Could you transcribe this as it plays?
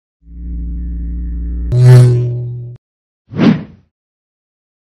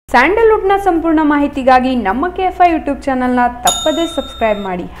ಸ್ಯಾಂಡಲ್ವುಡ್ನ ಸಂಪೂರ್ಣ ಮಾಹಿತಿಗಾಗಿ ನಮ್ಮ KFI ಯೂಟ್ಯೂಬ್ ಚಾನಲ್ನ ತಪ್ಪದೇ ಸಬ್ಸ್ಕ್ರೈಬ್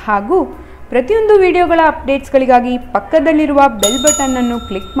ಮಾಡಿ ಹಾಗೂ ಪ್ರತಿಯೊಂದು ವಿಡಿಯೋಗಳ ಅಪ್ಡೇಟ್ಸ್ಗಳಿಗಾಗಿ ಪಕ್ಕದಲ್ಲಿರುವ ಬೆಲ್ ಬಟನ್ ಅನ್ನು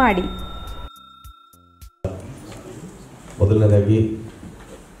ಕ್ಲಿಕ್ ಮಾಡಿ. ಮೊದಲನೇದಾಗಿ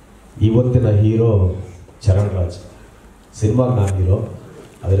ಇವತ್ತಿನ ಹೀರೋ ಚರಣ್ ರಾಜ್. ಸಿನಿಮಾಗೆ ನಾನು ಹೀರೋ,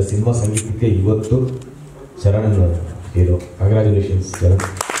 ಆದರೆ ಸಿನಿಮಾ ಸಂಗೀತಕ್ಕೆ ಇವತ್ತು ಚರಣ್ ಹೀರೋ. ಕಂಗ್ರ್ಯಾಚುಲೇಷನ್ಸ್ ಚರಣ್.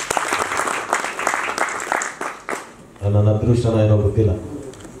 ನನ್ನ ಅದೃಷ್ಟನ ಏನೋ ಗೊತ್ತಿಲ್ಲ,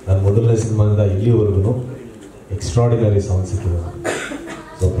 ನಾನು ಮೊದಲನೇ ಸಿನಿಮಾದಿಂದ ಇಲ್ಲಿವರೆಗೂ ಎಕ್ಸ್ಟ್ರಾಡಿನರಿ ಸಾಂಗ್ ಸಿಕ್ಕಿದೆ.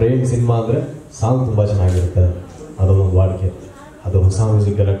 ಸೊ ಪ್ರೇಮ್ ಸಿನಿಮಾ ಅಂದರೆ ಸಾಂಗ್ ತುಂಬ ಚೆನ್ನಾಗಿರುತ್ತೆ, ಅದೊಂದು ವಾಡಿಕೆ. ಅದು ಹೊಸ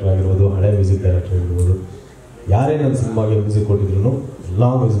ಮ್ಯೂಸಿಕ್ ಡೈರೆಕ್ಟರ್ ಆಗಿರ್ಬೋದು, ಹಳೆ ಮ್ಯೂಸಿಕ್ ಡೈರೆಕ್ಟರ್ ಆಗಿರ್ಬೋದು, ಯಾರೇ ನನ್ನ ಸಿನಿಮಾಗೆ ಮ್ಯೂಸಿಕ್ ಕೊಟ್ಟಿದ್ರು ಎಲ್ಲ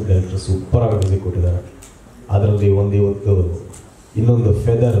ಮ್ಯೂಸಿಕ್ ಡೈರೆಕ್ಟರ್ ಸೂಪರಾಗಿ ಮ್ಯೂಸಿಕ್ ಕೊಟ್ಟಿದ್ದಾರೆ. ಅದರಲ್ಲಿ ಇವತ್ತು ಇನ್ನೊಂದು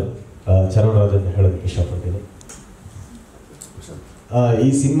ಫೆದರ್ ಚರಣ್ ರಾಜ್ ಅಂತ ಹೇಳೋದಕ್ಕೆ ಇಷ್ಟಪಡ್ತೀನಿ. ಈ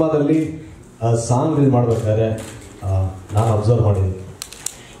ಸಿನಿಮಾದಲ್ಲಿ ಸಾಂಗ್ ರೀಲ್ ಮಾಡಬೇಕಾದ್ರೆ ನಾನು ಅಬ್ಸರ್ವ್ ಮಾಡಿದ್ದೀನಿ,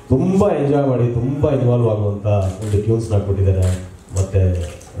 ತುಂಬ ಎಂಜಾಯ್ ಮಾಡಿ ತುಂಬ ಇನ್ವಾಲ್ವ್ ಆಗುವಂಥ ಒಂದು ಟ್ಯೂನ್ಸ್ನ ಕೊಟ್ಟಿದ್ದಾರೆ, ಮತ್ತು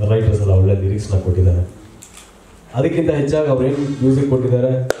ರೈಟರ್ಸ್ ಎಲ್ಲ ಒಳ್ಳೆ ಲಿರಿಕ್ಸ್ನ ಕೊಟ್ಟಿದ್ದಾರೆ. ಅದಕ್ಕಿಂತ ಹೆಚ್ಚಾಗಿ ಅವ್ರೇನು ಮ್ಯೂಸಿಕ್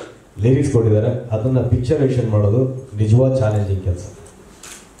ಕೊಟ್ಟಿದ್ದಾರೆ, ಲಿರಿಕ್ಸ್ ಕೊಟ್ಟಿದ್ದಾರೆ, ಅದನ್ನು ಪಿಕ್ಚರೇಷನ್ ಮಾಡೋದು ನಿಜವಾದ ಚಾಲೆಂಜಿಂಗ್ ಕೆಲಸ.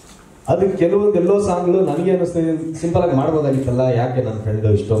 ಅದಕ್ಕೆ ಕೆಲವೊಂದೆಲ್ಲೋ ಸಾಂಗ್ಗಳು ನನಗೆ ಅನ್ನಿಸ್ತಿದೆ ಸಿಂಪಲಾಗಿ ಮಾಡ್ಬೋದಾಗಿತ್ತಲ್ಲ, ಯಾಕೆ ನನ್ನ ಫ್ರೆಂಡು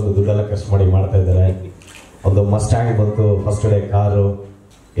ಇಷ್ಟೊಂದು ದುಡ್ಡೆಲ್ಲ ಖರ್ಚು ಮಾಡಿ ಮಾಡ್ತಾ ಇದ್ದಾರೆ. ಒಂದು ಮಸ್ಟ್ಯಾಂಗ್ ಬಂತು, ಫಸ್ಟ್ ಡೇ ಕಾರು,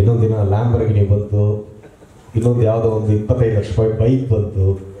 ಇನ್ನೊಂದು ದಿನ ಲ್ಯಾಂಬರ್ಗಿನಿ ಬಂತು, ಇನ್ನೊಂದು ಯಾವುದೋ ಒಂದು 25 ಲಕ್ಷ ರೂಪಾಯಿ ಬೈಕ್ ಬಂತು.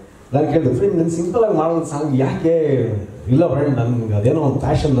 ನಾನು ಕೇಳಿದೆ, ಫ್ರೆಂಡ್ ನಾನು ಸಿಂಪಲಾಗಿ ಮಾಡೋದು ಸಾಂಗ್ ಯಾಕೆ ಇಲ್ಲ ಫ್ರೆಂಡ್, ನನ್ಗೆ ಅದೇನೋ ಒಂದು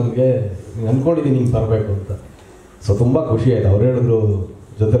ಪ್ಯಾಷನ್, ನನಗೆ ಅಂದ್ಕೊಂಡಿದ್ದೀನಿ ಹಿಂಗೆ ಬರಬೇಕು ಅಂತ. ಸೊ ತುಂಬ ಖುಷಿ ಆಯಿತು. ಅವ್ರು ಹೇಳಿದ್ರು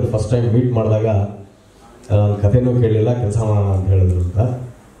ಜೊತೆಲಿ ಫಸ್ಟ್ ಟೈಮ್ ಮೀಟ್ ಮಾಡಿದಾಗ ನಾನು ಕಥೆನೂ ಕೇಳಲಿಲ್ಲ, ಕೆಲಸ ಮಾಡೋಣ ಅಂತ ಹೇಳಿದ್ರು ಅಂತ.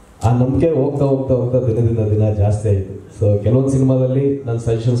 ಆ ನಂಬಿಕೆ ಹೋಗ್ತಾ ಹೋಗ್ತಾ ಹೋಗ್ತಾ ದಿನದಿಂದ ದಿನ ಜಾಸ್ತಿ ಆಯಿತು. ಸೊ ಕೆಲವೊಂದು ಸಿನಿಮಾದಲ್ಲಿ ನಾನು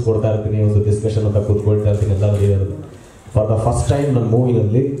ಸಜೆಷನ್ಸ್ ಕೊಡ್ತಾ ಇರ್ತೀನಿ, ಒಂದು ಡಿಸ್ಕಷನ್ ಅಂತ ಕೂತ್ಕೊಳ್ತಾ ಇರ್ತೀನಿ, ಎಲ್ಲ ಬರೆಯೋದು. ಫಾರ್ ದ ಫಸ್ಟ್ ಟೈಮ್ ನನ್ನ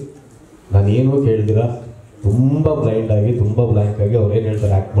ಮೂವಿನಲ್ಲಿ ನಾನು ಏನೂ ಕೇಳ್ದಿರ ತುಂಬ ಬ್ಲೈಂಡ್ ಆಗಿ, ತುಂಬ ಬ್ಲ್ಯಾಂಕ್ ಆಗಿ ಅವ್ರು ಏನು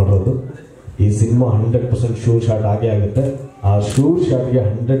ಹೇಳ್ತಾರೆ ಆ್ಯಕ್ಟ್ ಮಾಡೋದು. ಈ ಸಿನಿಮಾ 100% ಶೂರ್ ಶಾಟ್ ಆಗೇ ಆಗುತ್ತೆ. ಆ ಶೂರ್ ಶಾಟ್ಗೆ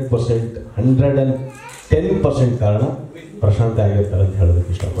 100%, 110% ಕಾರಣ ಪ್ರಶಾಂತ ಆಗಿರ್ತಾರೆ ಅಂತ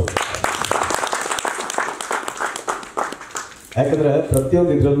ಹೇಳೋದಕ್ಕೆ ಇಷ್ಟಪಡ್ತೀನಿ. ಯಾಕಂದರೆ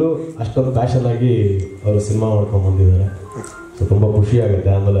ಪ್ರತಿಯೊಂದು ಇದರಲ್ಲೂ ಅಷ್ಟೊಂದು ಪ್ಯಾಷನ್ ಆಗಿ ಅವರು ಸಿನಿಮಾ ಮಾಡ್ಕೊಂಡು ಬಂದಿದ್ದಾರೆ. ಸೊ ತುಂಬ ಖುಷಿ ಆಗುತ್ತೆ.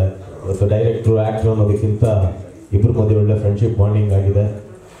 ಆಮೇಲೆ ಇವತ್ತು ಡೈರೆಕ್ಟ್ರು ಆ್ಯಕ್ಟ್ರು ಅನ್ನೋದಕ್ಕಿಂತ ಇಬ್ಬರ ಮಧ್ಯೆ ಒಳ್ಳೆ ಫ್ರೆಂಡ್ಶಿಪ್ ಬಾಂಡಿಂಗ್ ಆಗಿದೆ.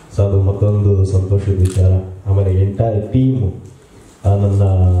 ಸೊ ಅದು ಮತ್ತೊಂದು ಸಂತೋಷದ ವಿಚಾರ. ಆಮೇಲೆ ಎಂಟೈರ್ ಟೀಮು, ನನ್ನ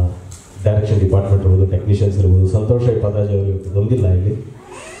ಡೈರೆಕ್ಷನ್ ಡಿಪಾರ್ಟ್ಮೆಂಟ್ ಇರ್ಬೋದು, ಟೆಕ್ನಿಷಿಯನ್ಸ್ ಇರ್ಬೋದು, ಸಂತೋಷ್ ಪದಾಜಿ ಅವರು ಇವತ್ತು ಬಂದಿಲ್ಲ ಇಲ್ಲಿ.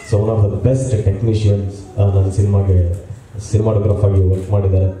 So one of the best technicians ನನ್ನ ಸಿನಿಮಾಟೋಗ್ರಾಫ್ ಆಗಿ ವರ್ಕ್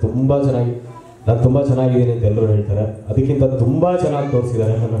ಮಾಡಿದ್ದಾರೆ. ತುಂಬ ಚೆನ್ನಾಗಿ, ನಾನು ತುಂಬ ಚೆನ್ನಾಗಿದ್ದೀನಿ ಅಂತ ಎಲ್ಲರೂ ಹೇಳ್ತಾರೆ, ಅದಕ್ಕಿಂತ ತುಂಬ ಚೆನ್ನಾಗಿ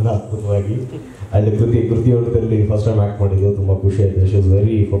ತೋರಿಸಿದ್ದಾರೆ ನನ್ನನ್ನು ಅದ್ಭುತವಾಗಿ. ಆ್ಯಂಡ್ ಕೃತಿಯೊಳದಲ್ಲಿ ಫಸ್ಟ್ ಟೈಮ್ ಆ್ಯಕ್ಟ್ ಮಾಡಿದ್ದು ತುಂಬ ಖುಷಿ ಆಯಿತು. She is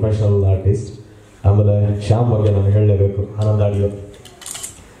very professional artist. ಆಮೇಲೆ ಶ್ಯಾಮ್ ಬಗ್ಗೆ ನಾನು ಹೇಳಲೇಬೇಕು, ಆನಂದ್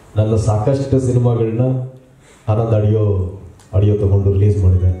ನನ್ನ ಸಾಕಷ್ಟು ಸಿನಿಮಾಗಳನ್ನ ಆನಂದ್ ಆಡಿಯೋ ತೊಗೊಂಡು ರಿಲೀಸ್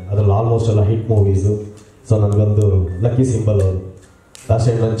ಮಾಡಿದೆ. ಅದರಲ್ಲಿ ಆಲ್ಮೋಸ್ಟ್ ಎಲ್ಲ ಹಿಟ್ ಮೂವೀಸು. ಸೊ ನನಗೊಂದು ಲಕ್ಕಿ ಸಿಂಬಲ್ ಅವರು. ಲಾಸ್ಟ್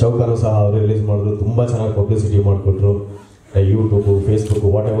ಟೈಮ್ ನನ್ನ ಚೌಕನೂ ಸಹ ಅವರು ರಿಲೀಸ್ ಮಾಡಿದ್ರು, ತುಂಬ ಚೆನ್ನಾಗಿ ಪಬ್ಲಿಸಿಟಿ ಮಾಡಿಕೊಟ್ರು. ಯೂಟ್ಯೂಬು, ಫೇಸ್ಬುಕ್ಕು,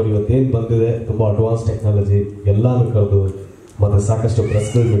 ವಾಟ್ ಎವರ್ ಇವತ್ತೇನು ಬಂದಿದೆ ತುಂಬ ಅಡ್ವಾನ್ಸ್ ಟೆಕ್ನಾಲಜಿ ಎಲ್ಲನೂ ಕರೆದು, ಮತ್ತು ಸಾಕಷ್ಟು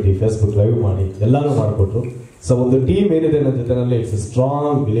ಪ್ರೆಸ್ಗಳು ಬಿಟ್ಟು ಫೇಸ್ಬುಕ್ ಲೈವ್ ಮಾಡಿ ಎಲ್ಲನೂ ಮಾಡಿಕೊಟ್ರು. ಸೊ ಒಂದು ಟೀಮ್ ಏನಿದೆ ನನ್ನ ಜೊತೆಯಲ್ಲಿ, ಇಟ್ಸ್ ಎ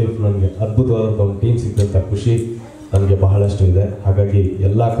ಸ್ಟ್ರಾಂಗ್ ಬಿಲೀಫ್. ನನಗೆ ಅದ್ಭುತವಾದಂಥ ಒಂದು ಟೀಮ್ ಸಿಕ್ಕಂಥ ಖುಷಿ ನನಗೆ ಬಹಳಷ್ಟು ಇದೆ. ಹಾಗಾಗಿ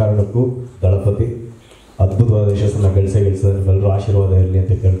ಎಲ್ಲ ಕಾರಣಕ್ಕೂ ದಳಪತಿ ಅದ್ಭುತವಾದ ಯಶಸ್ಸನ್ನು ಗಳಿಸಿದ್ರೆ ಎಲ್ಲರೂ ಆಶೀರ್ವಾದ ಇರಲಿ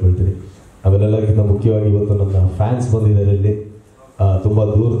ಅಂತ ಕೇಳ್ಕೊಳ್ತೀನಿ. ಆಮೇಲೆಲ್ಲರಿಗಿಂತ ಮುಖ್ಯವಾಗಿ ಇವತ್ತು ನನ್ನ ಫ್ಯಾನ್ಸ್ ಬಂದಿದ್ದಾರೆ ಇಲ್ಲಿ, ತುಂಬ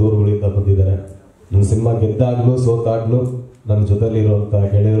ದೂರಗಳಿಂದ ಬಂದಿದ್ದಾರೆ. ನನ್ನ ಸಿನಿಮಾ ಗೆದ್ದಾಗಲೂ ಸೋತಾಗಲೂ ನನ್ನ ಜೊತೆಲಿರುವಂಥ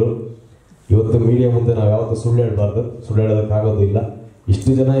ಗೆಳೆಯರು. ಇವತ್ತು ಮೀಡಿಯಾ ಮುಂದೆ ನಾವು ಯಾವತ್ತೂ ಸುಳ್ಳು ಹೇಳಬಾರ್ದು, ಸುಳ್ಳು ಹೇಳೋದಕ್ಕಾಗೋದು ಇಲ್ಲ. ಇಷ್ಟು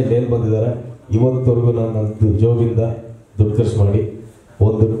ಜನ ಇಲ್ಲೇನು ಬಂದಿದ್ದಾರೆ, ಇವತ್ತವರೆಗೂ ನಾನು ಜೋಬಿಂದ ದುಡ್ಡು ಖರ್ಚು ಮಾಡಿ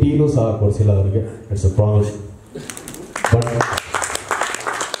ಒಂದು ಟೀನೂ ಸಹ ಕೊಡಿಸಿಲ್ಲ ಅವರಿಗೆ. It's a promise. ಬಟ್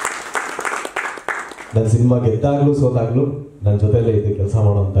ನನ್ನ ಸಿನಿಮಾ ಗೆದ್ದಾಗಲೂ ಸೋತಾಗಲೂ ನನ್ನ ಜೊತೆಯಲ್ಲೇ ಇದ್ದು ಕೆಲಸ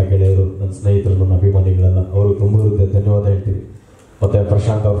ಮಾಡೋವಂಥ ಗೆಳೆಯರು, ನನ್ನ ಸ್ನೇಹಿತರು, ನನ್ನ ಅಭಿಮಾನಿಗಳೆಲ್ಲ, ಅವರು ತುಂಬ ಧನ್ಯವಾದ ಹೇಳ್ತೀನಿ. ಮತ್ತು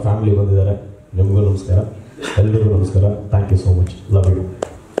ಪ್ರಶಾಂತ್ ಅವ್ರ ಫ್ಯಾಮಿಲಿ ಬಂದಿದ್ದಾರೆ, ನಿಮಗೂ ನಮಸ್ಕಾರ, ಎಲ್ರಿಗೂ ನಮಸ್ಕಾರ. Thank you so much, love you.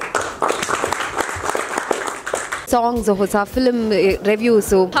 Songs, ಹೊಸ ಫಿಲ್ಮ್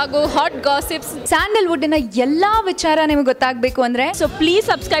ರಿವ್ಯೂಸು ಹಾಗೂ ಹಾಟ್ ಗಾಸಿಪ್ಸ್, ಸ್ಯಾಂಡಲ್ವುಡ್ನ ಎಲ್ಲ ವಿಚಾರ ನಿಮಗೆ ಗೊತ್ತಾಗಬೇಕು ಅಂದರೆ so please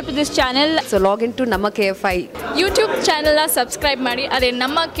subscribe to this channel. So login to ನಮ್ಮ KFI ಯೂಟ್ಯೂಬ್ ಚಾನೆಲ್ನ ಸಬ್ಸ್ಕ್ರೈಬ್ ಮಾಡಿ. ಅದೇ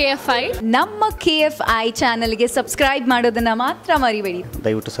ನಮ್ಮ KFI ಚಾನಲ್ಗೆ ಸಬ್ಸ್ಕ್ರೈಬ್ ಮಾಡೋದನ್ನು ಮಾತ್ರ ಮರಿಬೇಡಿ.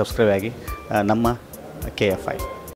 ದಯವಿಟ್ಟು ಸಬ್ಸ್ಕ್ರೈಬ್ ಆಗಿ ನಮ್ಮ KFI.